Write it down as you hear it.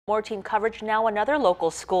More team coverage now. Another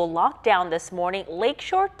local school locked down this morning.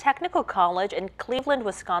 Lakeshore Technical College in Cleveland,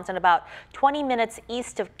 Wisconsin, about 20 minutes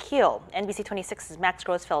east of Kiel. NBC 26's Max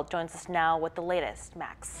Grossfeld joins us now with the latest.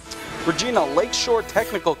 Max. Regina, Lakeshore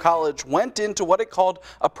Technical College went into what it called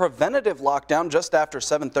a preventative lockdown just after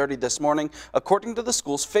 7:30 this morning, according to the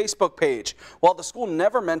school's Facebook page. While the school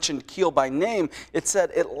never mentioned Kiel by name, it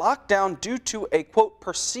said it locked down due to a, quote,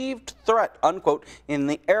 perceived threat, unquote, in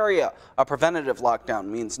the area. A preventative lockdown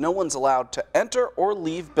means no one's allowed to enter or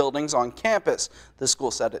leave buildings on campus. The school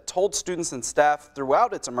said it told students and staff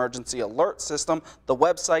throughout its emergency alert system, the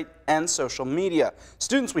website, and social media.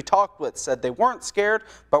 Students we talked with said they weren't scared,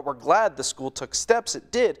 but were glad the school took steps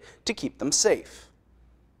it did to keep them safe.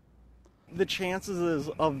 The chances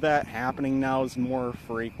of that happening now is more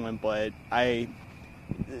frequent, but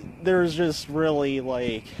there's just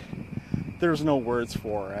really, there's no words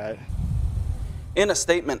for it. In a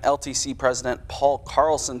statement, LTC President Paul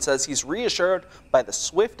Carlson says he's reassured by the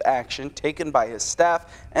swift action taken by his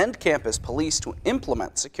staff and campus police to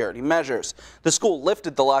implement security measures. The school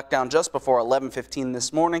lifted the lockdown just before 11:15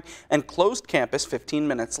 this morning and closed campus 15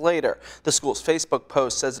 minutes later. The school's Facebook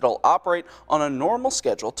post says it'll operate on a normal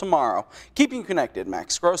schedule tomorrow. Keeping you connected,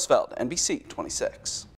 Max Grossfeld, NBC 26.